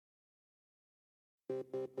I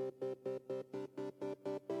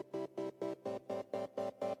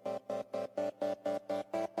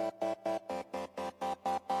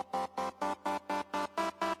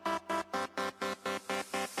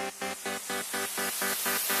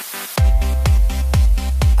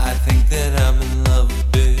think that I'm in love a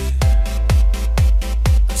bit.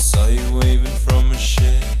 I saw you waving from a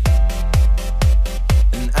shed,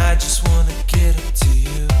 and I just wanna get up to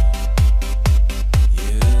you.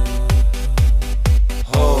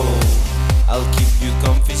 Oh, I'll keep you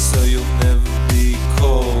comfy so you'll never be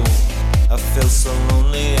cold. I feel so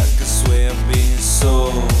lonely, I could swear I'm being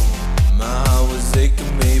sold. My heart was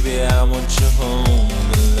aching, maybe I want you home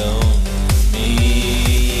alone with me.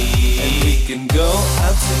 And we can go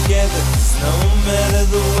out together, 'cause no matter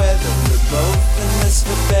the weather, we're both in this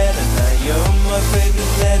for better. Now you're my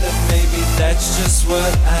favorite letter, maybe that's just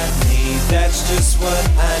what I need. That's just what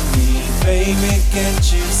I need. Baby, can't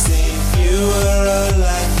you see, you are all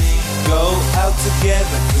I need. Go out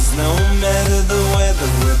together, 'cause no matter the weather,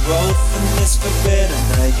 we're both in this for better.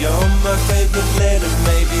 Now you're my favorite letter,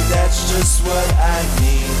 maybe that's just what I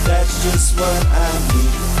need. That's just what I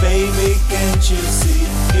need. Baby, can't you see,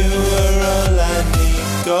 you are all I need.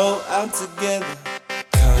 Go out together.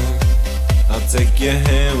 Come, I'll take your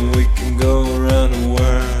hand, we can go around the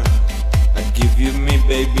world. I'd give you me,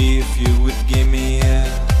 baby, if you would give me yeah.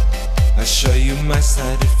 I'll show you my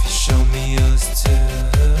side if you show me yours too.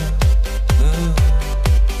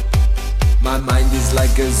 My mind is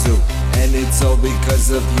like a zoo, and it's all because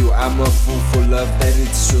of you. I'm a fool for love, that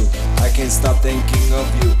it's true. I can't stop thinking of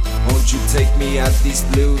you. Won't you take me out these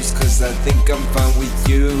blues? 'Cause I think I'm fine with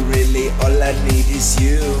you. Really, all I need is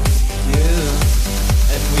you, you.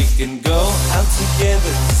 And we can go out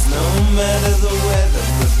together, 'cause no matter the weather,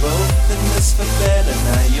 we're both in this for better.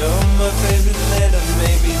 Now you're my favorite letter,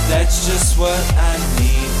 maybe that's just what I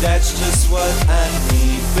need. That's just what I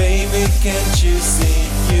need. Baby, can't you see,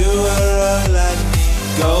 you are all I need.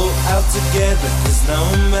 Go out together, 'cause no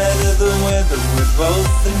matter the weather, we're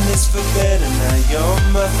both in this for better. Now you're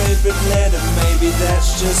my favorite letter, maybe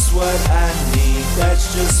that's just what I need. That's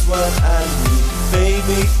just what I need.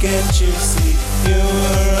 Baby, can't you see, you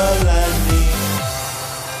are all I need.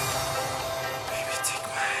 Baby, take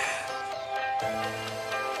my hand,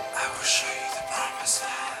 I will show you the promised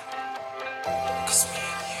land. 'Cause me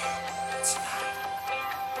and you, tonight,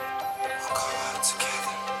 we'll go out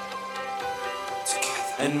together.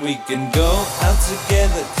 And we can go out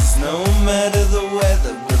together, 'cause no matter the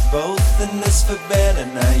weather, we're both in this for better.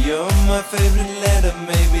 Now you're my favorite letter,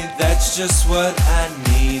 maybe that's just what I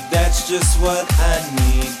need. That's just what I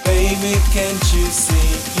need. Baby, can't you see,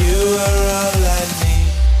 you are all I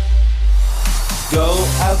need. Go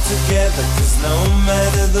out together, 'cause no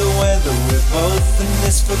matter the weather, we're both in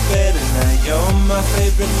this for better. Now you're my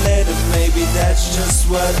favorite letter, maybe that's just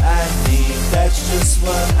what I need. That's just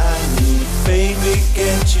what I need. Baby,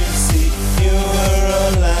 can't you